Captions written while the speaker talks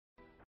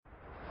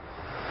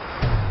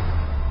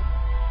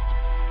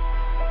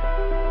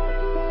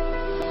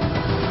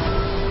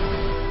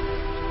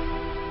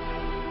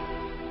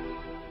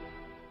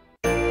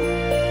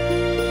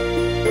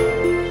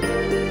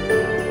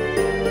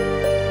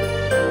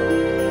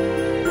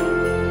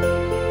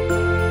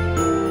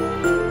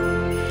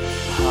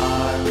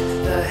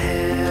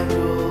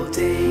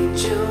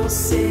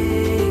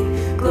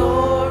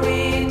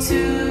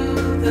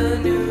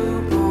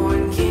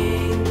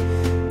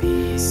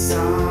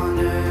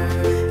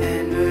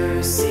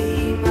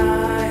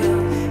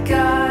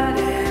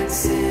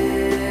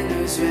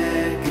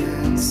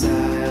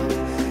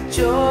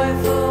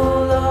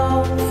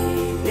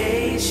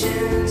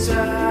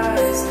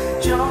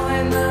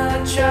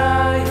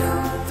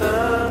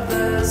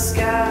the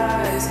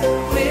skies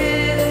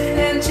with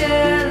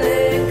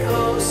angelic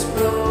hosts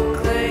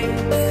proclaim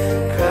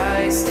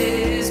Christ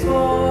is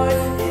born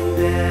in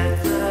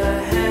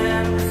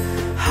Bethlehem.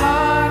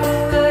 Hark,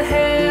 the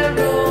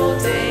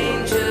herald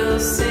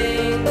angels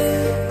sing,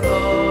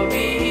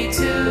 glory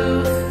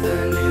to the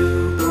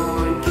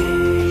newborn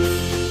King.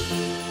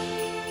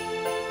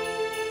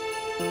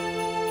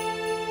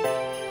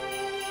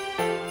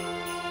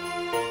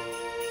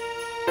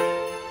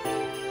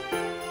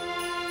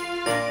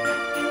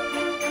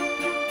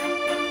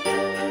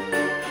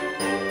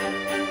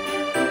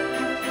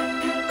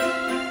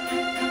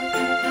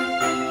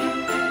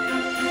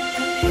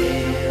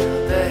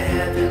 Hail the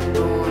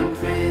heaven-born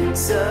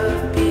Prince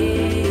of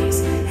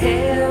Peace,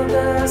 hail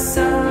the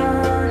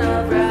Son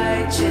of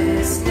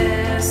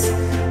Righteousness,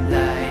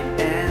 light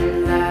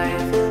and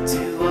life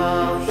to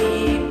all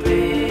he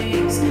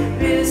brings,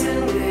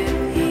 risen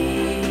with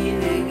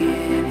healing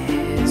in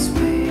his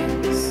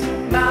wings.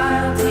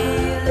 Mild he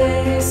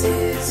lays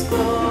his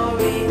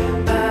glory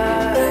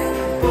by,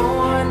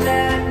 born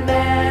that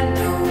man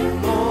no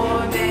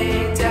more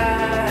may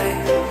die,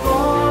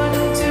 born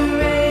to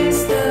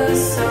raise the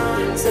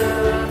sons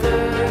of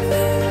earth,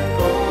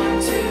 born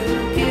to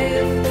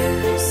give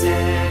them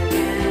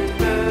second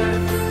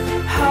birth.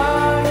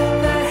 Hark,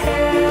 the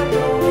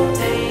herald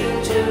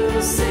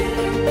angels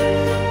sing,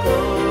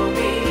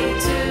 glory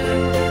to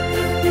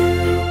the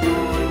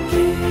newborn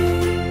King.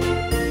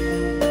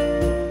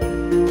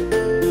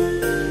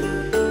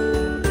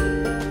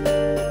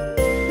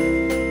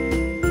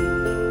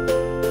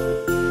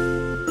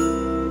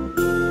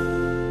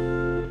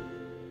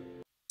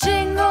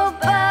 Jingle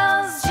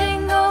bells,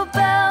 jingle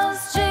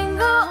bells,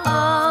 jingle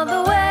all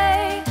the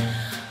way.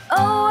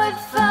 Oh, what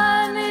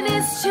fun it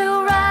is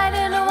to ride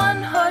in a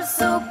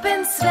one-horse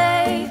open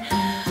sleigh.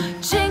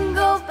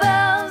 Jingle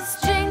bells,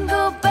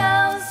 jingle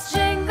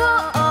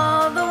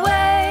all the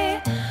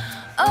way.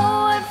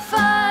 Oh, what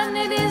fun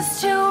it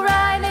is to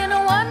ride in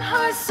a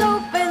one-horse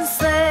open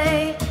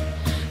sleigh.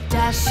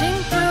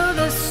 Dashing through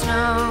the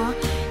snow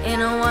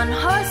in a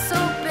one-horse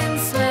open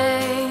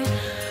sleigh.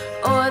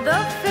 O'er the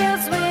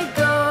fields we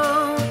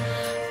go,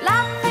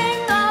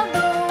 laughing all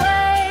the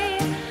way.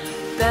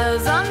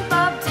 Bells on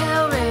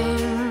bobtail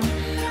ring,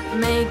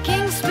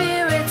 making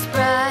spirits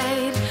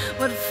bright.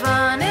 What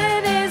fun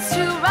it is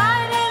to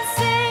ride and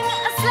sing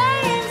a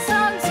sleighing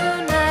song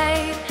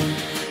tonight.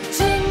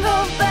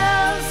 Jingle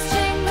bells,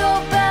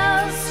 jingle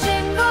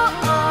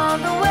all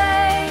the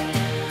way.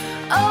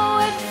 Oh,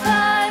 what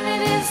fun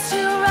it is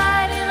to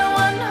ride in a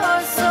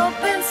one-horse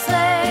open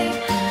sleigh.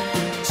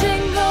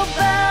 Jingle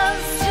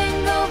bells,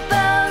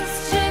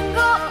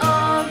 jingle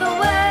all the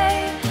way.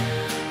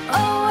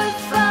 Oh, what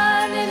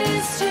fun it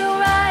is to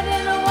ride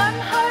in a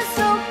one-horse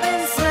open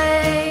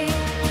sleigh.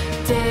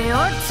 Day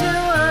or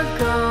two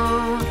ago,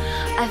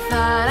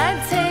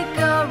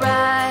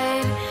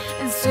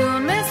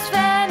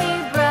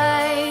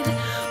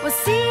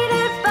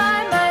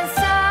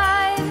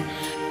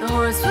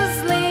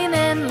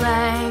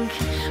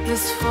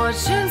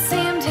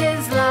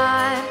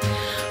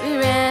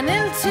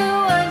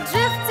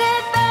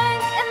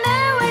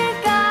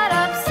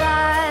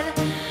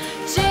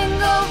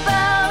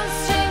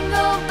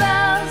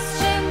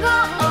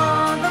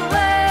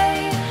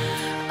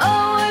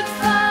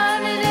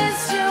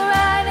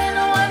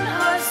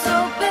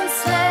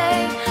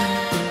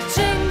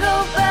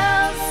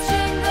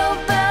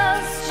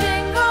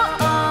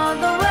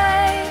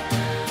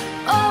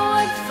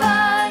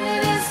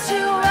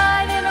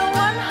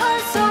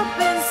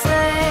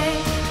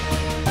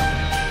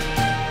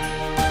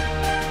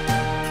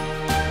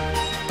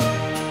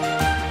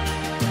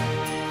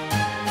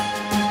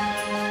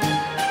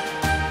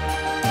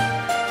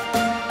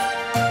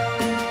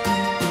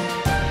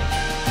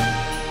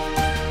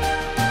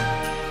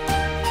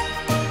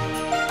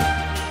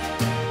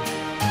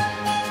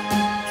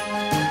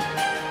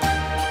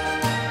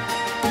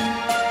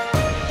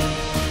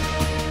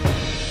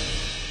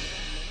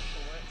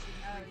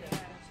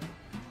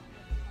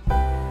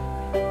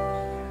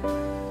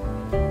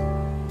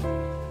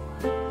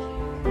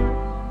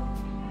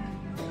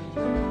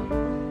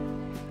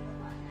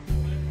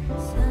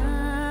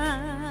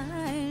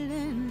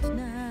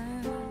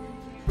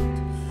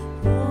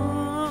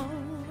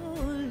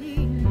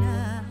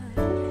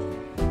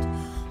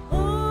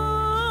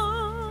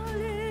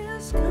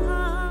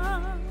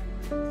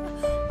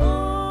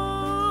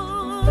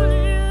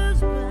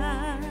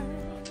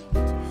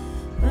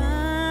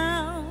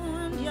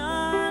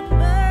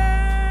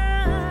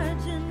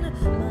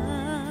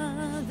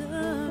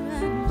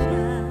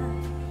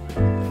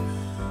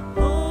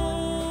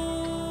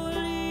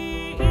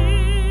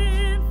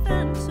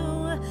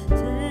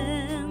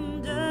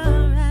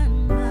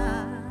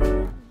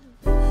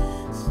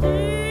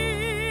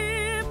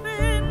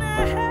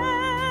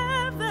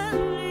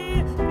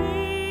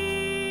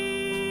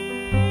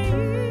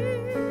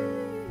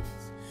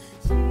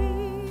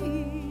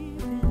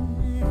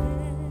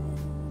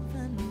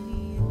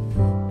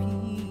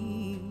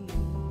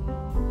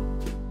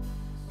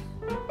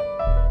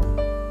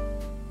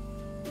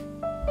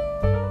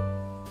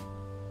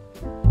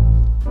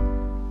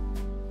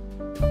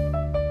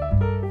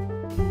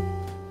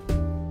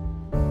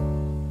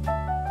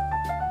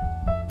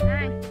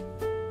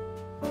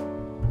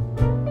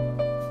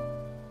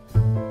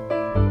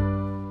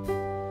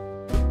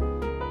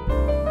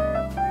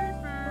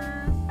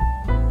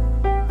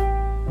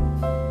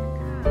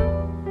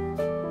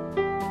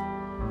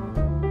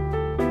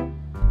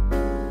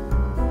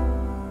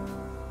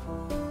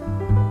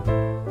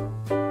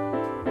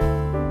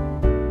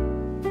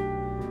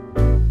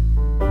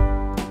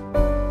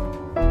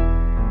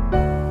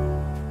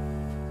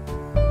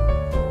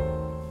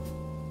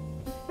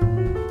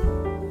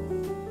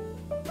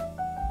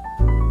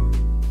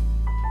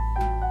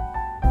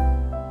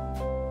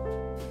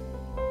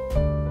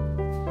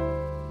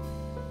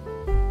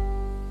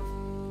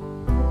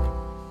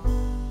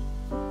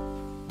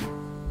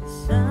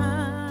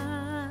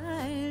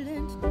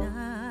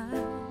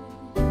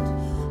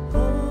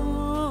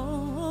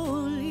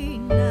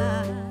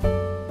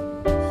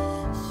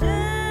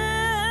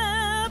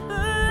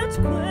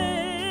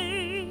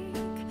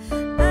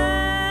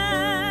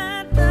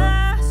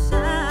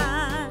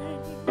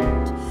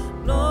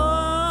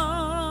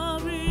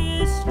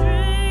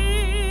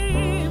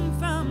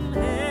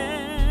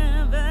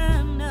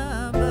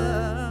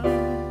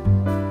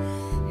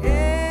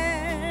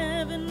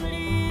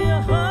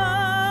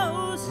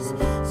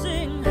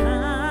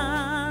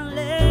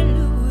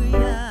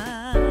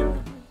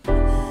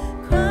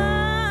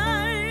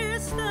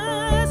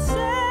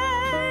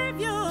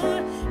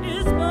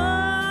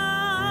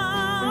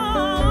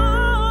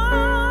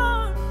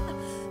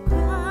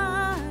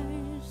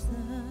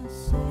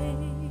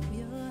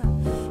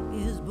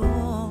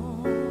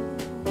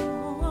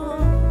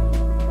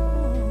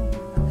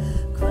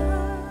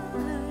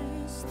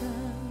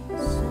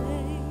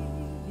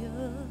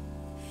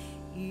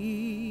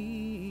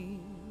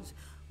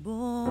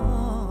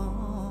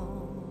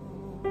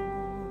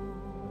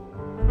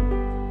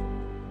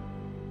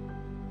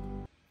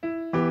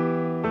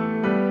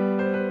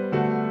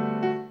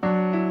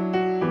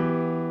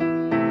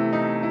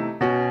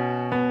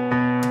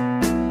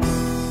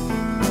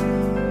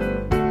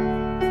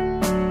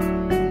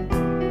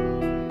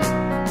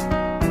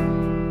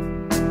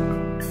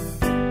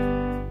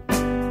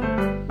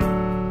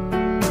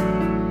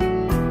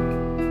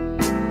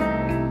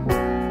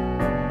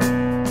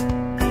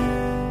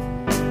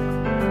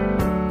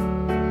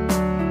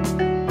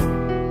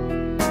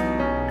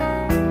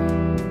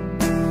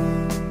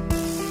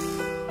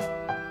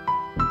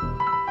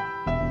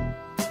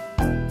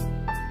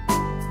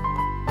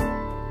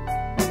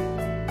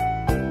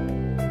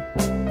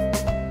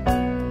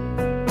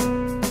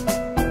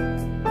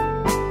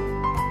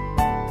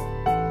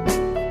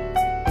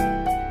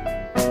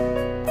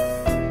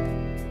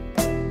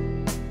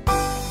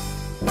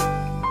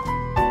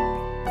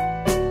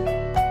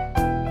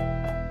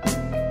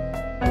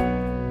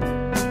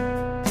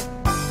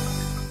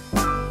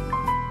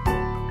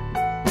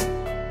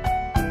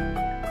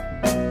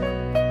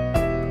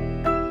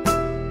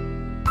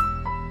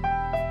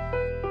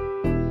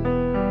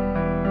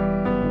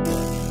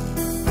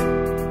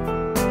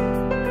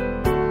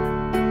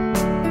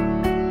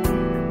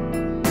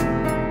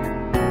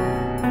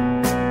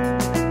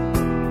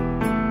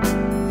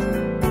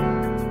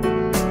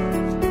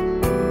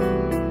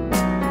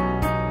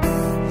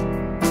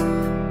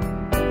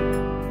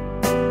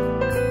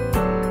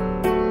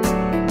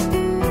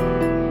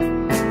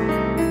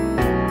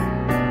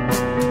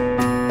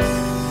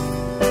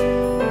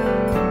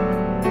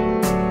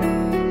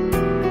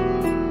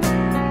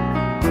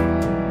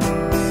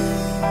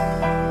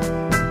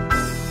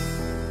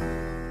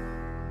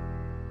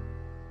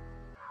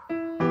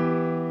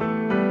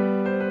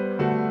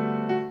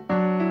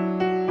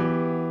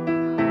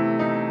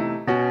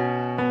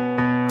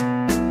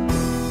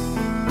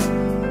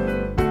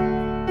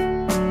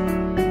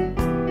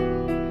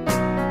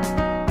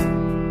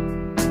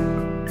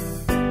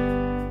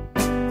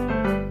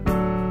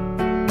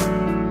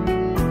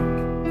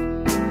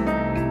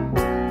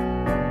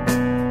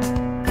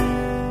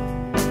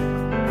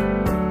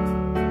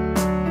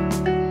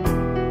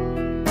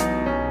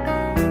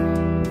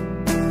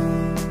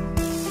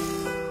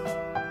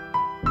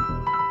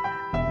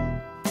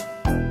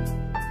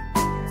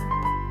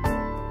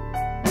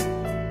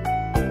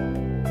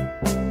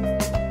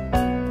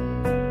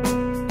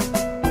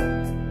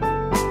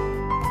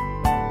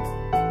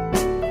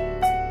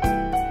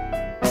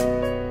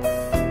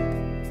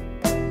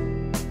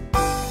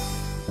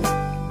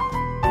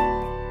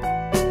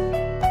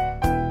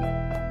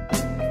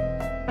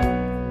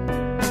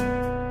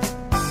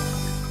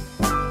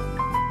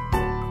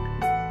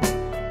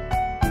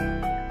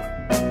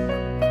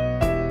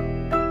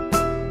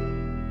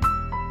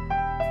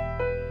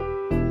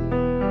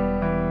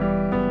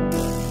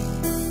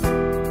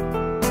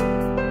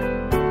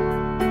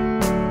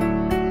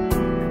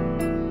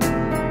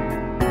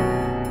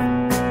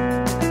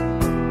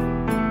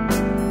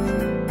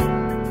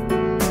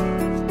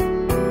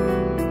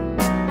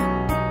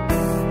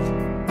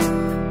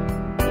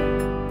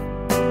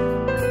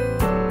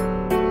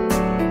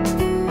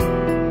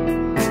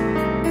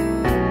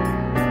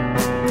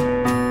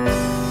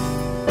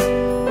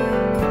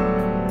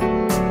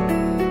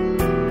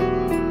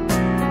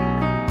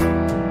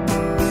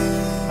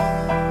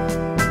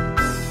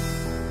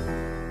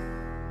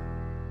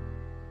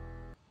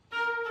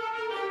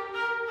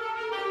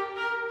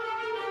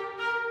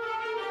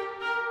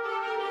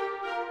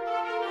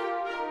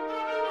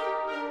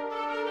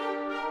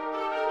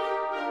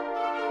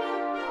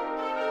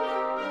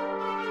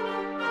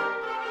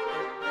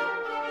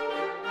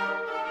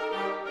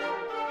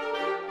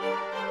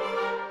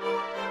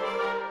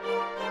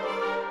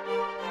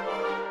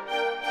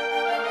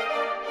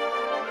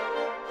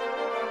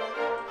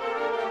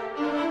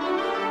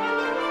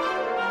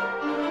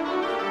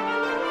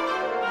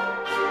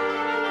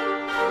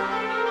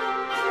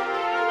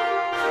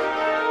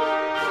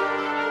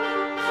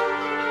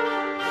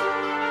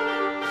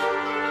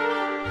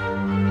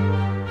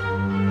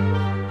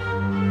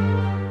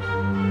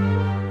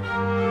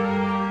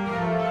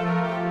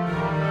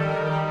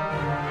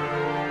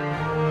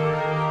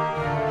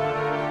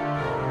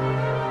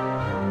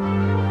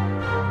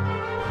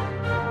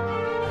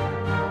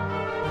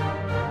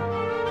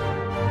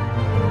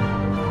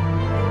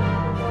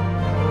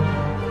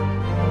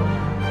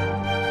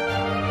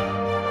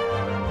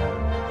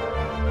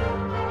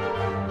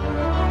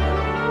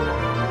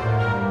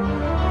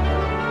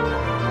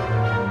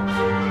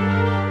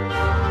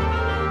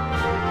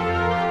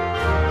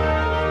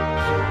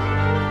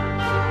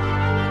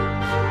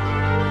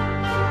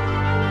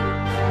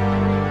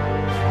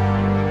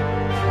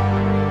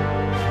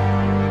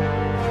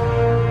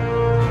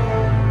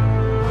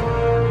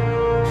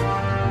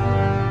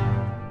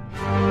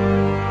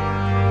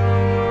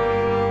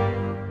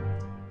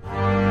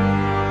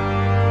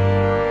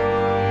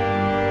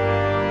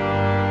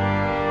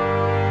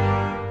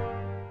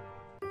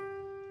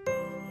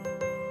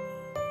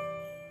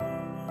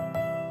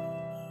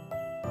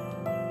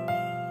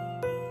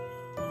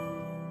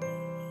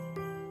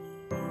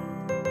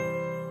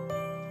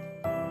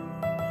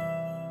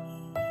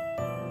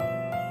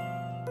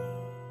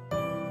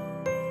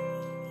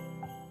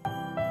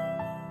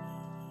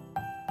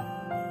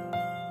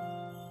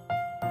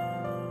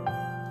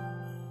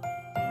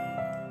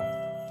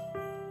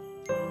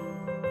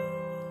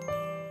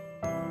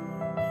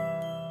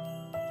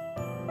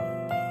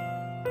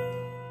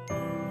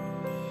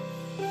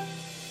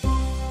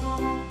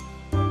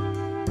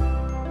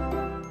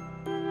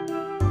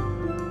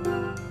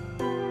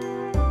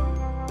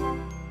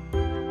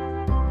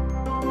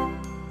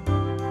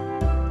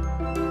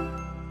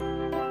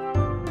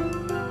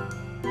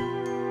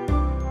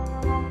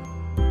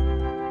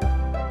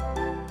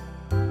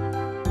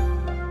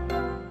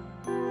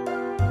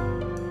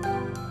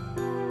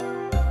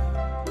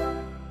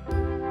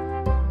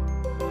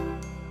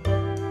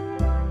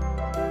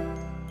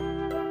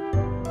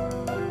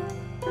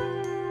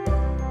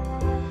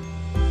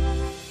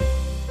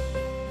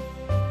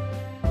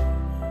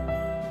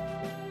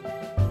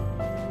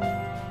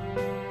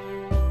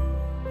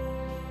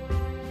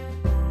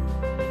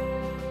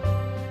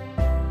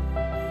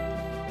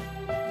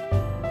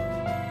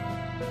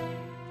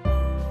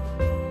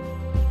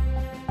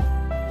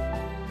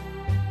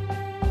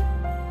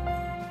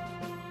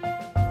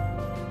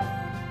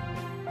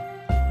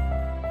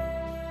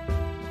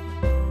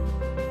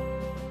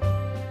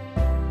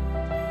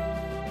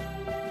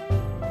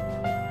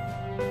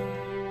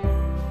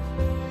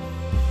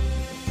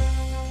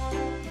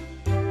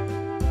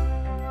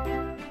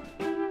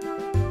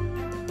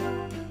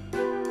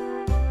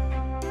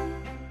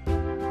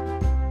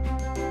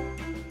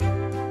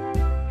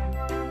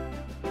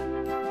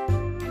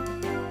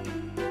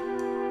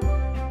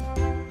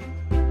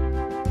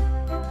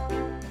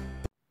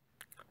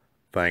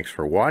 Thanks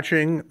for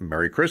watching.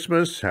 Merry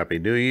Christmas, Happy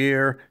New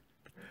Year.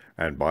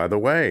 And by the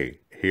way,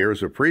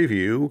 here's a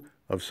preview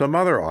of some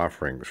other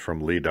offerings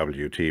from Lee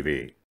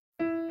WTV.